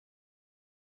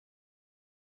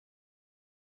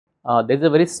There is a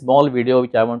very small video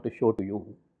which I want to show to you.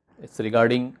 It is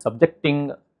regarding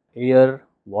subjecting air,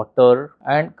 water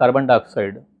and carbon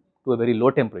dioxide to a very low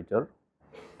temperature,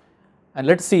 and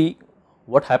let us see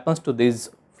what happens to these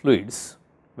fluids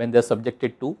when they are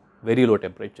subjected to very low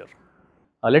temperature.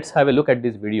 Let us have a look at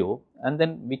this video and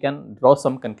then we can draw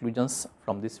some conclusions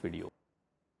from this video.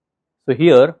 So,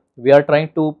 here we are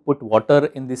trying to put water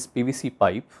in this PVC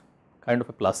pipe, kind of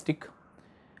a plastic,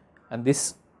 and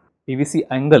this PVC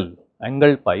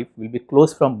angled pipe will be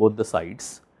closed from both the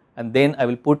sides, and then I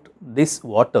will put this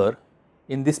water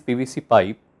in this PVC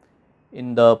pipe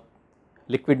in the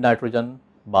liquid nitrogen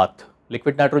bath.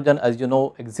 Liquid nitrogen, as you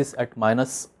know, exists at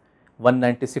minus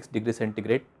 196 degree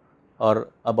centigrade or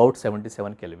about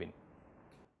 77 Kelvin.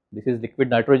 This is liquid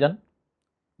nitrogen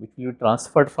which will be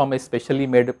transferred from a specially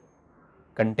made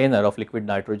container of liquid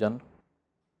nitrogen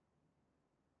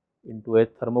into a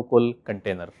thermocol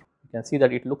container. You can see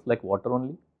that it looks like water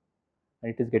only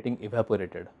and it is getting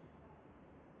evaporated.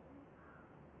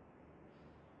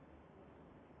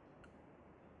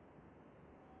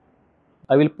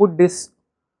 I will put this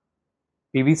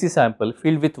PVC sample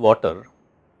filled with water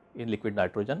in liquid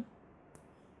nitrogen.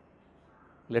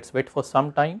 Let us wait for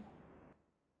some time.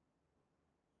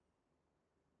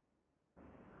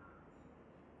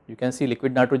 You can see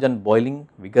liquid nitrogen boiling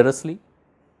vigorously,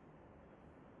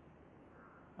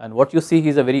 and what you see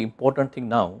is a very important thing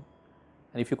now,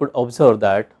 and if you could observe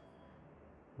that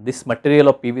this material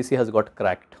of PVC has got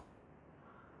cracked.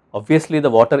 Obviously the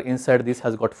water inside this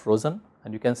has got frozen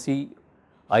and you can see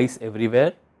ice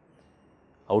everywhere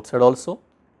outside also,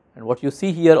 and what you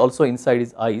see here also inside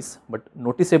is ice, but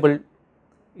noticeable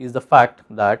is the fact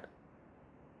that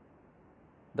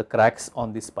the cracks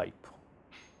on this pipe.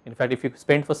 In fact, if you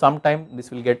spend for some time, this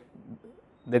will get,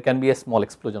 there can be a small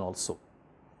explosion also.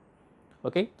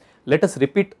 Okay. Let us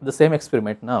repeat the same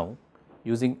experiment now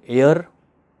using air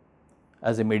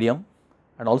as a medium,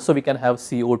 and also we can have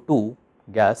CO2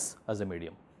 gas as a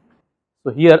medium.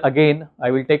 So, here again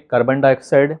I will take carbon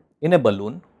dioxide in a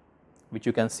balloon, which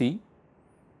you can see,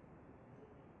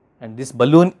 and this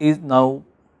balloon is now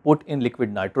put in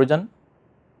liquid nitrogen,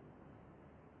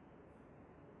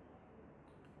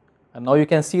 and now you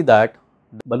can see that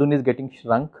the balloon is getting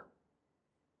shrunk,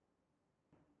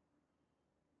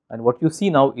 and what you see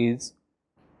now is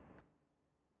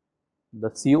the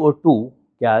CO2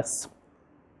 gas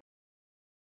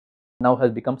now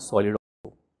has become solid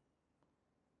also.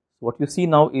 So, what you see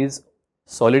now is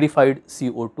solidified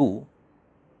CO2,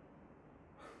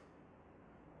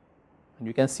 and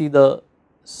you can see the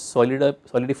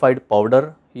solidified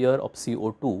powder here of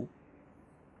CO2.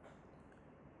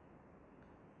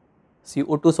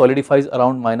 CO2 solidifies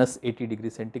around minus 80 degree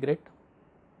centigrade,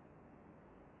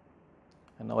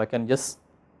 and now I can just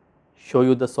show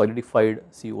you the solidified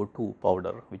CO2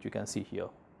 powder which you can see here.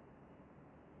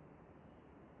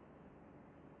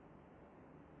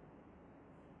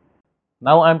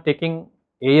 Now I am taking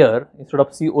air instead of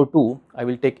CO2, I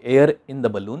will take air in the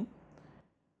balloon,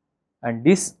 and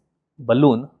this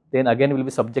balloon then again will be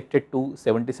subjected to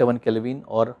 77 Kelvin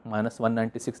or minus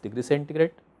 196 degree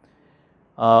centigrade.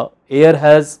 Air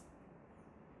has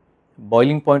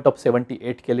boiling point of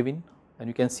 78 Kelvin, and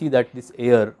you can see that this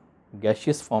air,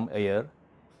 gaseous form air,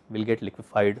 will get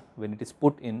liquefied when it is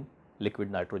put in liquid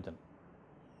nitrogen.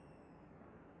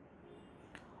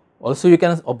 Also you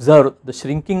can observe the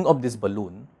shrinking of this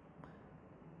balloon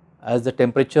as the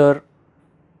temperature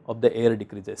of the air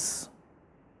decreases.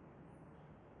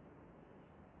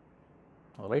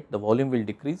 Alright, the volume will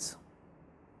decrease.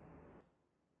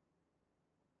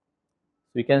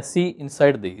 We can see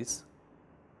inside this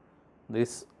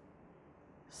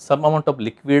some amount of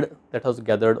liquid that has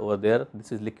gathered over there.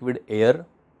 This is liquid air,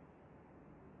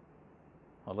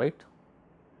 alright,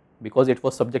 because it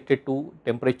was subjected to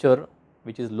temperature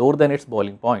which is lower than its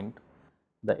boiling point,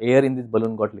 the air in this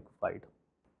balloon got liquefied.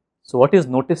 So, what is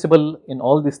noticeable in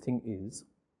all this thing is,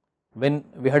 when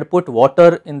we had put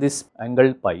water in this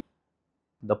angled pipe,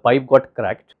 the pipe got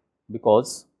cracked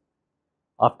because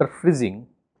after freezing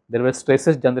there were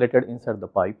stresses generated inside the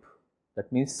pipe.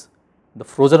 That means the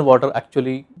frozen water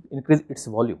actually increased its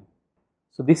volume.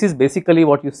 So, this is basically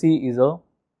what you see is a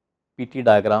PT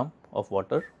diagram of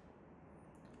water,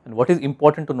 and what is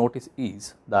important to notice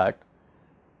is that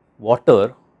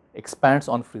water expands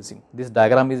on freezing. This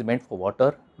diagram is meant for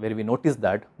water, where we notice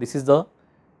that this is the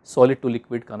solid to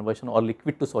liquid conversion or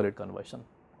liquid to solid conversion,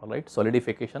 alright,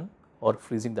 solidification or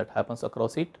freezing that happens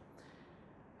across it.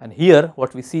 And here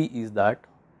what we see is that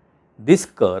this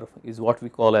curve is what we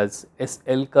call as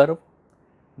SL curve.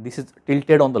 This is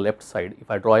tilted on the left side. If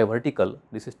I draw a vertical,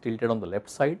 this is tilted on the left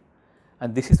side,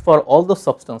 and this is for all the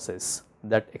substances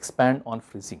that expand on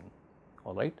freezing,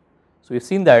 alright. So, you have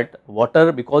seen that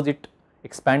water, because it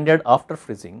expanded after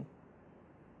freezing,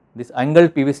 this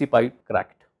angled PVC pipe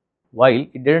cracked, while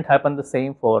it did not happen the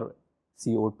same for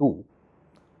CO2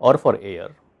 or for air.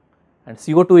 And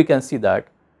CO2, you can see that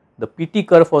the PT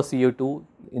curve for CO2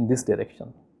 in this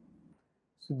direction.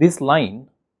 So, this line,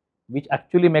 which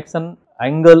actually makes an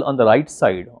angle on the right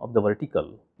side of the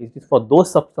vertical, is for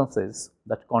those substances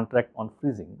that contract on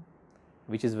freezing,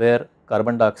 which is where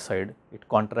carbon dioxide, it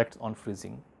contracts on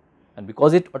freezing, and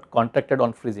because it contracted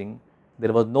on freezing,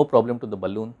 there was no problem to the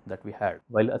balloon that we had.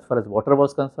 While as far as water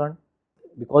was concerned,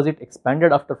 because it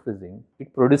expanded after freezing,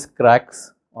 it produced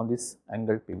cracks on this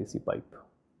angled PVC pipe.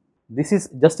 This is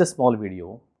just a small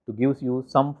video to give you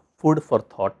some food for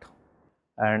thought,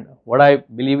 and what I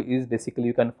believe is basically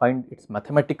you can find its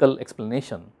mathematical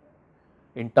explanation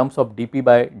in terms of dP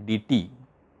by dt,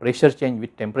 pressure change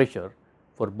with temperature,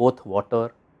 for both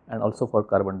water and also for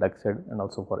carbon dioxide and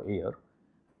also for air.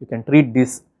 You can treat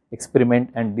this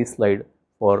experiment and this slide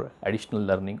for additional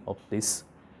learning of these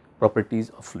properties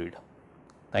of fluid.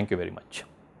 Thank you very much.